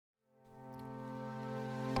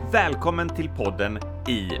Välkommen till podden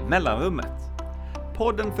I mellanrummet.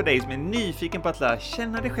 Podden för dig som är nyfiken på att lära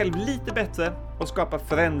känna dig själv lite bättre och skapa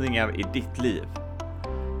förändringar i ditt liv.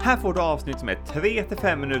 Här får du avsnitt som är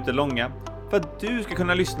 3-5 minuter långa för att du ska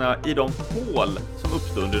kunna lyssna i de hål som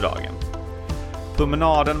uppstår under dagen.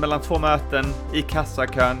 Promenaden mellan 2 möten, i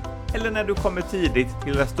kassakön eller när du kommer tidigt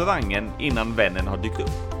till restaurangen innan vännen har dykt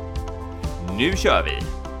upp. Nu kör vi!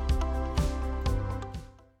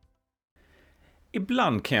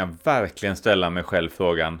 Ibland kan jag verkligen ställa mig själv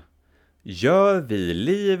frågan: gör vi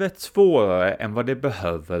livet svårare än vad det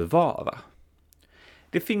behöver vara?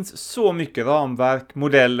 Det finns så mycket ramverk,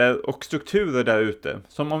 modeller och strukturer där ute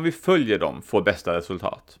som om vi följer dem får bästa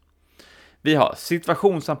resultat. Vi har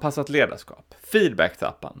situationsanpassat ledarskap,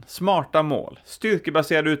 feedback-trappan, smarta mål,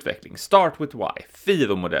 styrkebaserad utveckling, start with why,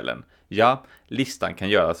 FIRO-modellen. Ja, listan kan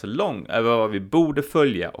göras lång över vad vi borde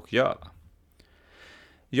följa och göra.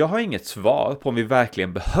 Jag har inget svar på om vi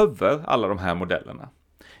verkligen behöver alla de här modellerna.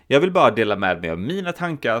 Jag vill bara dela med mig av mina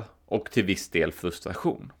tankar och till viss del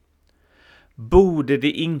frustration. Borde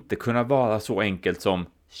det inte kunna vara så enkelt som: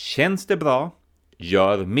 känns det bra,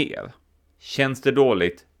 gör mer. Känns det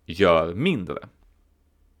dåligt, gör mindre.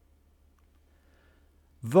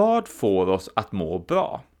 Vad får oss att må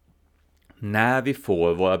bra? När vi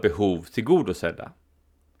får våra behov tillgodosedda.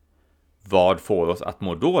 Vad får oss att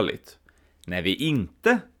må dåligt? När vi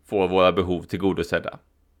inte får våra behov tillgodosedda.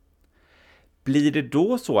 Blir det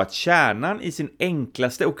då så att kärnan i sin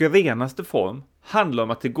enklaste och renaste form handlar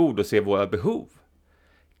om att tillgodose våra behov?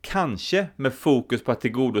 Kanske med fokus på att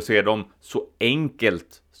tillgodose dem så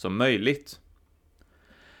enkelt som möjligt.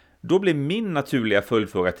 Då blir min naturliga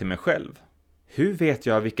följdfråga till mig själv: hur vet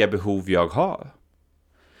jag vilka behov jag har?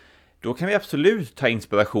 Då kan vi absolut ta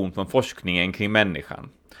inspiration från forskningen kring människan.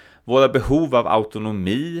 Våra behov av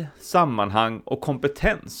autonomi, sammanhang och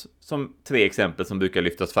kompetens som 3 exempel som brukar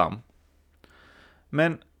lyftas fram.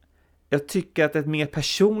 Men jag tycker att ett mer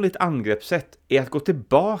personligt angreppssätt är att gå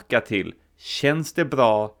tillbaka till: känns det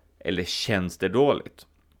bra eller känns det dåligt?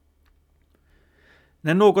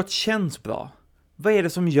 När något känns bra, vad är det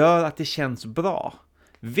som gör att det känns bra?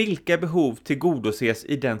 Vilka behov tillgodoses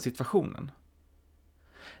i den situationen?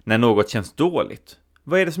 När något känns dåligt,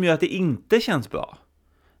 vad är det som gör att det inte känns bra?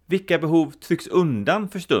 Vilka behov trycks undan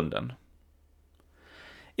för stunden?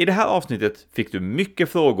 I det här avsnittet fick du mycket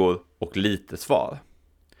frågor och lite svar.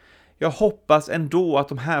 Jag hoppas ändå att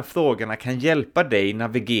de här frågorna kan hjälpa dig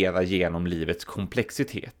navigera genom livets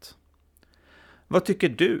komplexitet. Vad tycker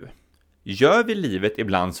du? Gör vi livet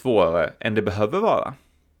ibland svårare än det behöver vara?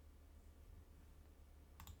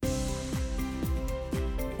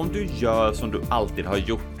 Om du gör som du alltid har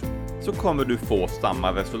gjort så kommer du få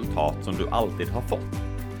samma resultat som du alltid har fått.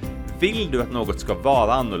 Vill du att något ska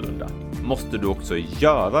vara annorlunda måste du också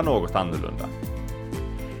göra något annorlunda.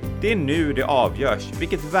 Det är nu det avgörs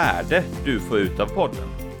vilket värde du får ut av podden.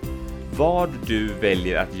 Vad du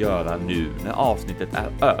väljer att göra nu när avsnittet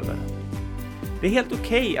är över. Det är helt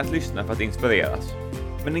okej att lyssna för att inspireras,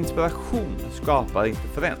 men inspiration skapar inte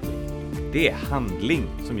förändring. Det är handling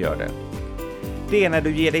som gör det. Det är när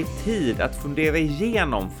du ger dig tid att fundera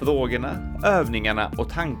igenom frågorna, övningarna och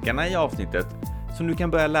tankarna i avsnittet som du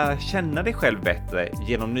kan börja lära känna dig själv bättre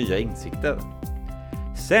genom nya insikter.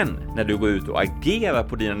 Sen när du går ut och agerar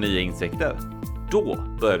på dina nya insikter, då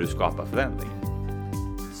börjar du skapa förändring.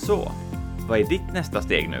 Så, vad är ditt nästa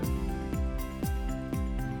steg nu?